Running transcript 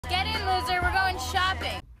loser, we're going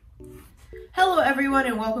shopping. Hello everyone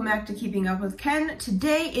and welcome back to Keeping Up with Ken.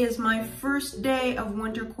 Today is my first day of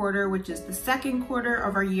winter quarter, which is the second quarter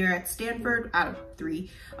of our year at Stanford out of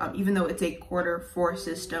 3, even though it's a quarter 4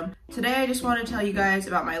 system. Today I just want to tell you guys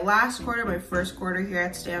about my last quarter, my first quarter here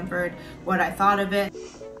at Stanford, what I thought of it.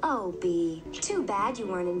 Oh, B. Too bad you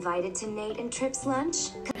weren't invited to Nate and Tripp's lunch.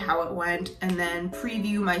 How it went, and then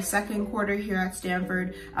preview my second quarter here at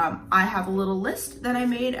Stanford. I have a little list that I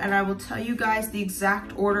made, and I will tell you guys the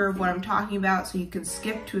exact order of what I'm talking about, so you can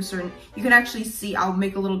skip to a certain, you can actually see, I'll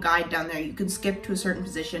make a little guide down there. You can skip to a certain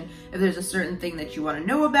position if there's a certain thing that you want to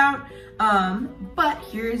know about. But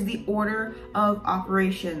here's the order of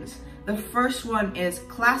operations. The first one is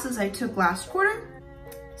classes I took last quarter.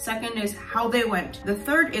 Second is how they went. The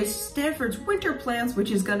third is Stanford's winter plans, which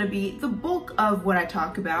is gonna be the bulk of what I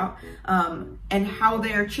talk about, and how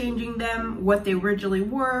they are changing them, what they originally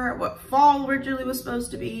were, what fall originally was supposed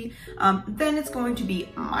to be. Then it's going to be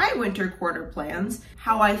my winter quarter plans,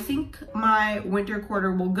 how I think my winter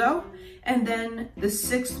quarter will go, and then the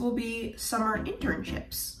 6th will be summer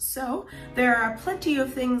internships. So there are plenty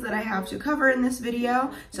of things that I have to cover in this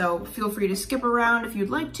video, so feel free to skip around if you'd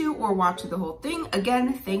like to or watch the whole thing.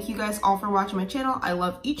 Again, thank you guys all for watching my channel. I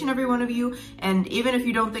love each and every one of you, and even if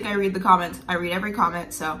you don't think I read the comments, I read every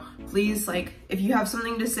comment, so please, like, if you have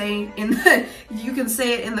something to say you can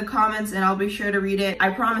say it in the comments and I'll be sure to read it. I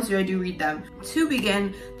promise you I do read them. To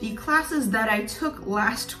begin, the classes that I took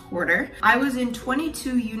last quarter, I was in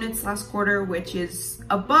 22 units last quarter, which is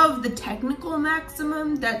above the technical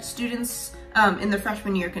maximum that students in the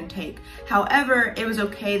freshman year can take. However, it was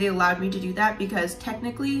okay, they allowed me to do that because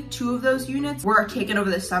technically 2 of those units were taken over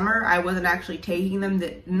the summer. I wasn't actually taking them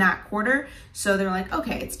in that quarter. So they're like,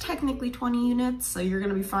 okay, it's technically 20 units, so you're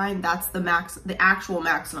gonna be fine. That's the actual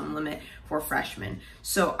maximum limit for freshmen.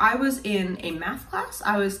 So I was in a math class.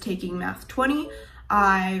 I was taking Math 20.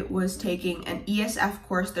 I was taking an ESF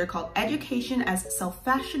course. They're called Education as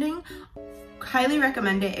Self-Fashioning. Highly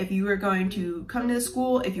recommend it if you are going to come to the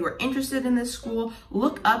school. If you are interested in this school,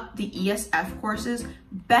 look up the ESF courses.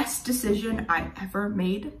 Best decision I ever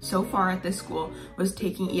made so far at this school was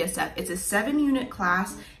taking ESF. It's a 7-unit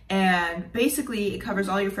class, and basically it covers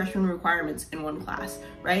all your freshman requirements in one class,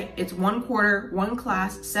 right? It's 1 quarter, 1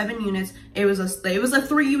 class, 7 units. It was a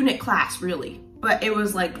 3-unit class, really, but it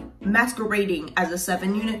was like masquerading as a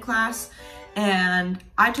 7-unit class. And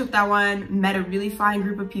I took that one, met a really fine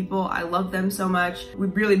group of people. I love them so much. We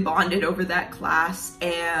really bonded over that class,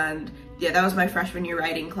 and yeah, that was my freshman year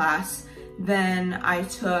writing class. Then I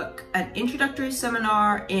took an introductory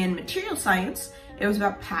seminar in material science. It was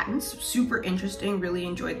about patents, super interesting, really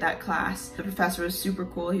enjoyed that class. The professor was super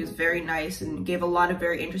cool, he was very nice and gave a lot of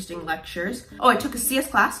very interesting lectures. Oh, I took a CS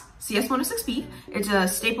class, CS 106B. It's a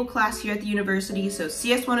staple class here at the university, so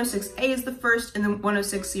CS 106A is the first in the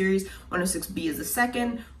 106 series, 106B is the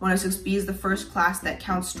second, 106B is the first class that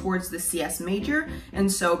counts towards the CS major,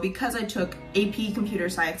 and so because I took AP Computer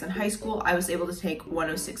Science in high school, I was able to take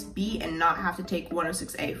 106B and not have to take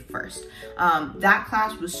 106A first. That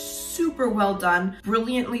class was super well done,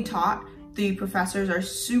 brilliantly taught. The professors are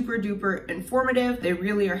super duper informative. They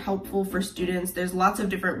really are helpful for students. There's lots of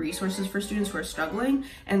different resources for students who are struggling.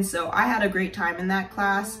 And so I had a great time in that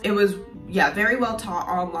class. It was, yeah, very well taught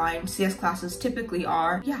online. CS classes typically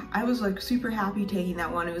are. Yeah, I was like super happy taking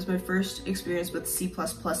that one. It was my first experience with C++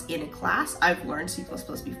 in a class. I've learned C++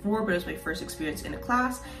 before, but it was my first experience in a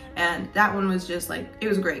class. And that one was just like, it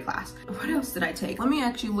was a great class. What else did I take? Let me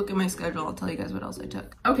actually look at my schedule. I'll tell you guys what else I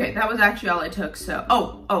took. Okay, that was actually all I took. So,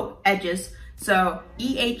 oh, Edges. So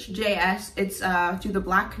EHJS, it's through the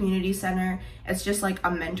Black Community Center. It's just like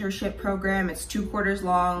a mentorship program. It's 2 quarters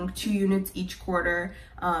long, 2 units each quarter.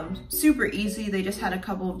 Super easy. They just had a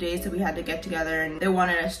couple of days that we had to get together, and they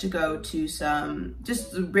wanted us to go to some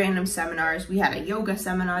just random seminars. We had a yoga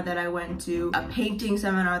seminar that I went to, a painting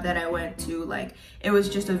seminar that I went to. Like, it was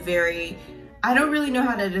just a very, I don't really know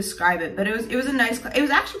how to describe it, but it was a nice class. It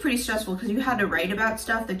was actually pretty stressful because you had to write about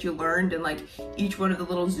stuff that you learned in like each one of the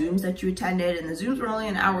little Zooms that you attended, and the Zooms were only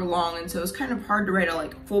an hour long, and so it was kind of hard to write a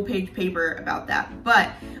like full-page paper about that.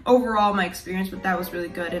 But overall, my experience with that was really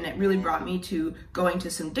good, and it really brought me to going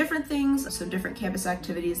to some different things, some different campus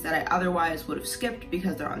activities that I otherwise would have skipped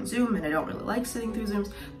because they're on Zoom, and I don't really like sitting through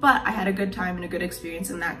Zooms. But I had a good time and a good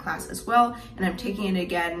experience in that class as well, and I'm taking it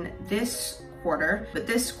again this quarter, but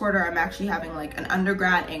this quarter I'm actually having like an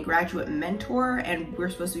undergrad and graduate mentor, and we're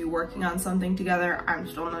supposed to be working on something together. I'm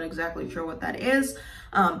still not exactly sure what that is,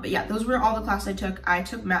 But yeah, those were all the classes I took. I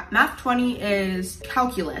took Math 20 is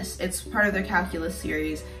calculus. It's part of their calculus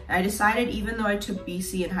series. And I decided, even though I took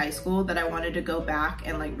BC in high school, that I wanted to go back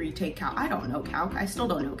and like retake calc. I don't know calc. I still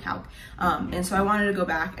don't know calc. And so I wanted to go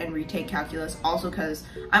back and retake calculus, also because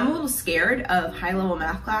I'm a little scared of high-level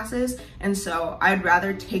math classes, and so I'd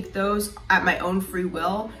rather take those at my own free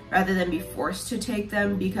will rather than be forced to take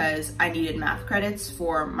them because I needed math credits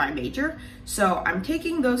for my major. So I'm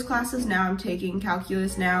taking those classes now. I'm taking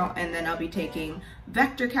calculus now, and then I'll be taking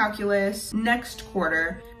vector calculus next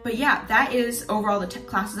quarter. But yeah, that is overall the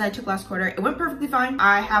classes I took last quarter. It went perfectly fine.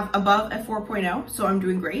 I have above a 4.0, so I'm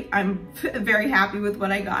doing great. I'm very happy with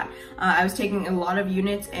what I got. I was taking a lot of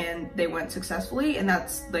units and they went successfully, and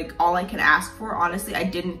that's like all I can ask for. Honestly,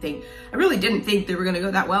 I really didn't think they were gonna go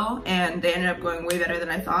that well, and they ended up going way better than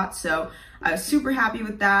I thought. So I was super happy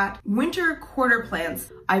with that. Winter quarter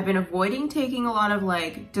plans. I've been avoiding taking a lot of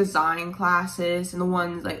like design classes and the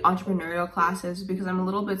ones like entrepreneurial classes because I'm a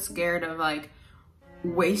little bit scared of like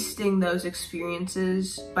wasting those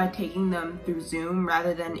experiences by taking them through Zoom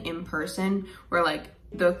rather than in person, where like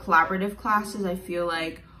the collaborative classes I feel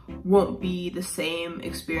like won't be the same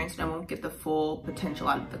experience and I won't get the full potential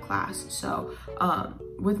out of the class. So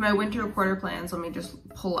with my winter quarter plans, let me just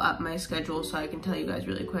pull up my schedule so I can tell you guys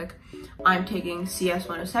really quick. I'm taking CS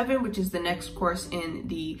 107, which is the next course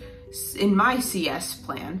in my CS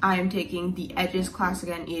plan. I am taking the Edges class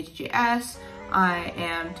again, EHJS. I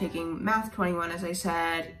am taking Math 21, as I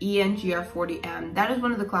said, ENGR 40M. That is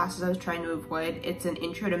one of the classes I was trying to avoid. It's an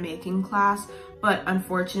intro to making class, but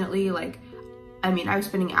unfortunately, I was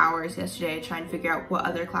spending hours yesterday trying to figure out what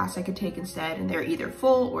other class I could take instead, and they're either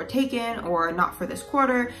full or taken or not for this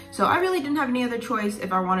quarter. So I really didn't have any other choice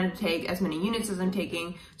if I wanted to take as many units as I'm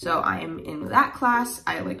taking. So I am in that class.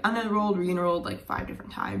 I unenrolled, re-enrolled 5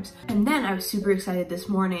 different times. And then I was super excited this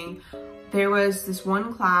morning. There was this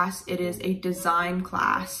one class. It is a design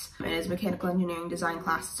class. It is mechanical engineering design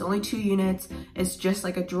class. It's only 2 units. It's just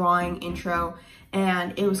like a drawing intro.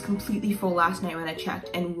 And it was completely full last night when I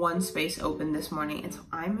checked, and 1 space opened this morning. And so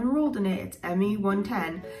I'm enrolled in it. It's ME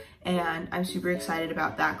 110. And I'm super excited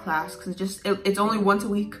about that class because it's only once a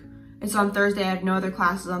week. It's on Thursday. I have no other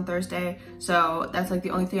classes on Thursday. So that's the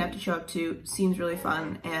only thing I have to show up to. Seems really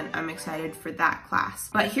fun, and I'm excited for that class.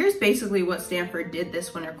 But here's basically what Stanford did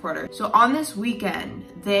this winter quarter. So on this weekend,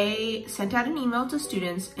 they sent out an email to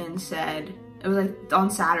students and said, it was on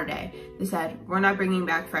Saturday, they said, we're not bringing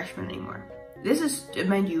back freshmen anymore. This is,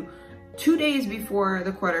 mind you, 2 days before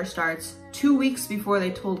the quarter starts, 2 weeks before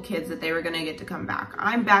they told kids that they were gonna get to come back.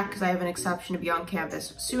 I'm back because I have an exception to be on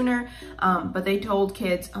campus sooner, but they told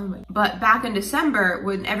kids, but back in December,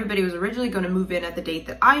 when everybody was originally gonna move in at the date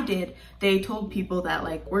that I did, they told people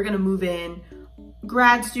that we're gonna move in,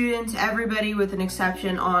 grad students, everybody with an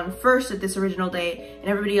exception on first at this original date, and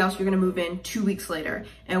everybody else you're gonna move in 2 weeks later.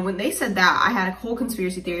 And when they said that, I had a whole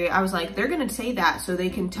conspiracy theory. I was like, they're gonna say that so they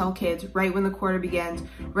can tell kids right when the quarter begins,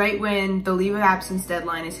 right when the leave of absence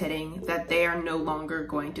deadline is hitting, that they are no longer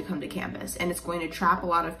going to come to campus. And it's going to trap a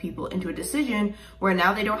lot of people into a decision where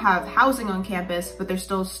now they don't have housing on campus, but they're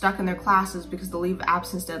still stuck in their classes because the leave of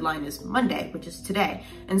absence deadline is Monday, which is today.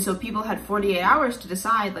 And so people had 48 hours to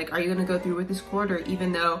decide, are you gonna go through with this quarter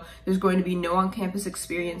even though there's going to be no on-campus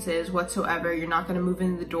experiences whatsoever, you're not going to move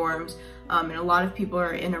into the dorms, and a lot of people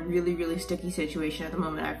are in a really, really sticky situation at the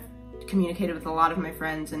moment. I've communicated with a lot of my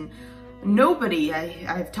friends, and nobody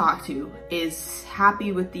I've talked to is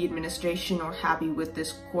happy with the administration or happy with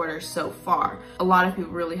this quarter so far. A lot of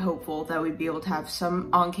people are really hopeful that we'd be able to have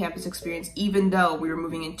some on-campus experience, even though we were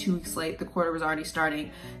moving in 2 weeks late, the quarter was already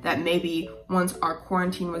starting, that maybe once our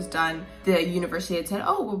quarantine was done, the university had said,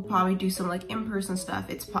 oh, we'll probably do some in-person stuff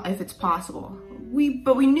if it's possible.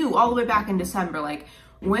 But we knew all the way back in December,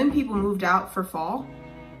 when people moved out for fall,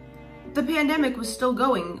 the pandemic was still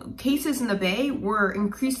going. Cases in the Bay were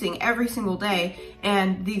increasing every single day,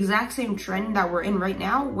 and the exact same trend that we're in right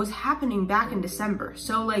now was happening back in December.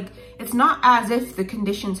 So it's not as if the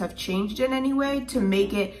conditions have changed in any way to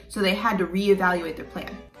make it so they had to reevaluate their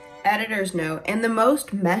plan. Editor's note, and the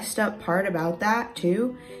most messed up part about that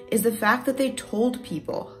too is the fact that they told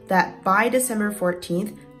people that by December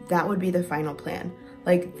 14th, that would be the final plan.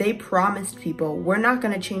 They promised people, we're not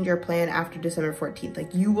going to change our plan after December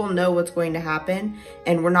 14th. You will know what's going to happen,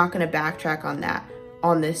 and we're not going to backtrack on that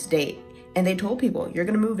on this date. And they told people, you're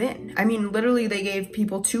going to move in. Literally, they gave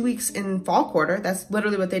people 2 weeks in fall quarter. That's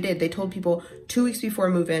literally what they did. They told people 2 weeks before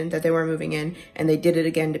move-in that they were moving in, and they did it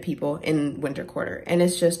again to people in winter quarter. And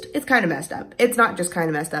it's kind of messed up. It's not just kind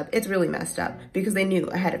of messed up. It's really messed up because they knew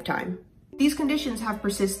ahead of time. These conditions have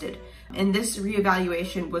persisted. And this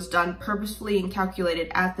reevaluation was done purposefully and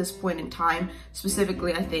calculated at this point in time,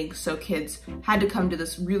 specifically, I think, so kids had to come to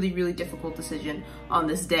this really, really difficult decision on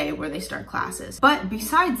this day where they start classes. But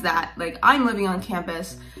besides that, like, I'm living on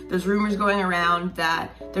campus. There's rumors going around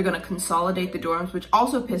that they're gonna consolidate the dorms, which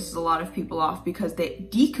also pisses a lot of people off because they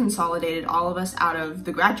deconsolidated all of us out of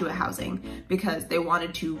the graduate housing because they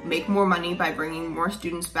wanted to make more money by bringing more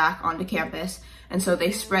students back onto campus. And so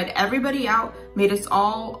they spread everybody out, made us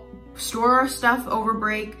all store our stuff over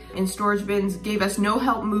break in storage bins, gave us no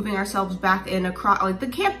help moving ourselves back in across, like the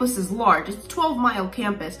campus is large, it's a 12-mile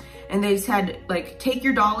campus, and they said, like, take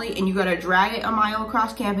your dolly and you gotta drag it a mile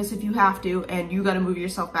across campus if you have to, and you gotta move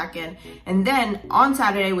yourself back in. And then on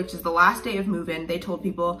Saturday, which is the last day of move-in, they told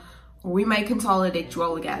people, we might consolidate you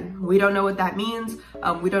all again. We don't know what that means.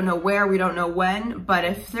 We don't know where, we don't know when, but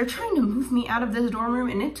if they're trying to move me out of this dorm room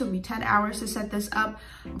and it took me 10 hours to set this up,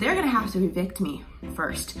 they're gonna have to evict me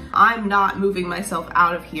first. I'm not moving myself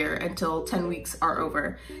out of here until 10 weeks are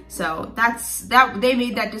over. So they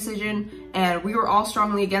made that decision and we were all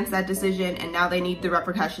strongly against that decision, and now they need the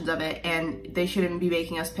repercussions of it and they shouldn't be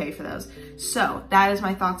making us pay for those. So that is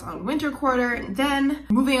my thoughts on winter quarter. Then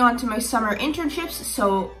moving on to my summer internships.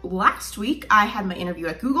 So last week I had my interview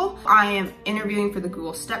at Google. I am interviewing for the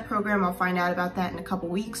Google STEP program. I'll find out about that in a couple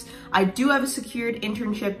weeks. I do have a secured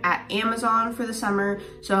internship at Amazon for the summer.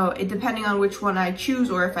 So depending on which one I choose,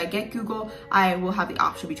 or if I get Google, I will have the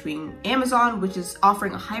option between Amazon, which is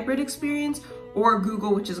offering a hybrid experience, or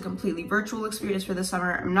Google, which is a completely virtual experience for the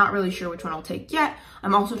summer. I'm not really sure which one I'll take yet.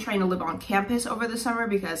 I'm also trying to live on campus over the summer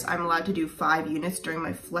because I'm allowed to do 5 units during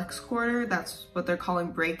my flex quarter. That's what they're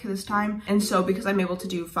calling break this time. And so because I'm able to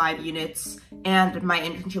do 5 units and my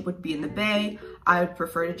internship would be in the Bay, I would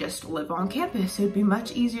prefer to just live on campus. It would be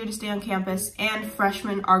much easier to stay on campus, and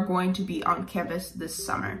freshmen are going to be on campus this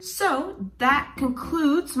summer. So that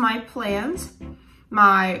concludes my plans,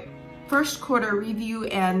 my first quarter review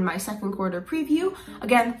and my second quarter preview.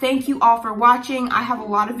 Again, thank you all for watching. I have a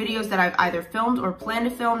lot of videos that I've either filmed or plan to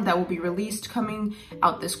film that will be released coming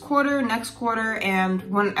out this quarter, next quarter, and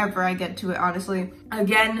whenever I get to it, honestly.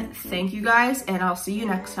 Again, thank you guys, and I'll see you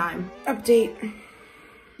next time. Update.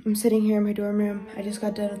 I'm sitting here in my dorm room. I just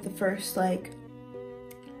got done with the first, like,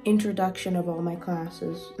 introduction of all my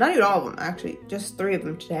classes. Not even all of them, actually, just 3 of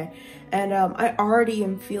them today. And I already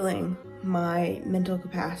am feeling my mental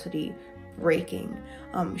capacity breaking,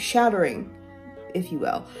 shattering, if you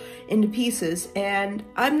will, into pieces, and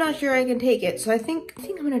I'm not sure I can take it. So I think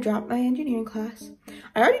I'm gonna drop my engineering class.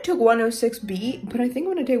 I already took 106B, but I think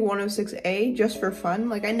I'm gonna take 106A just for fun.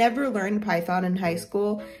 Like, I never learned Python in high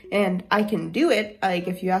school, and I can do it. Like,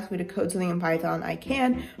 if you ask me to code something in Python, I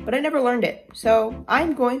can, but I never learned it. So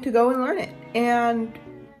I'm going to go and learn it, and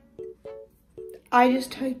I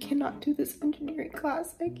cannot do this engineering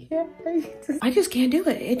class. I just can't do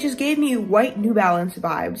it. It just gave me white New Balance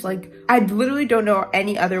vibes. Like, I literally don't know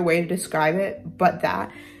any other way to describe it but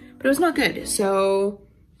that. But it was not good. So,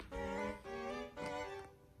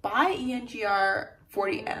 bye ENGR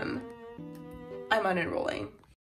 40M. I'm unenrolling.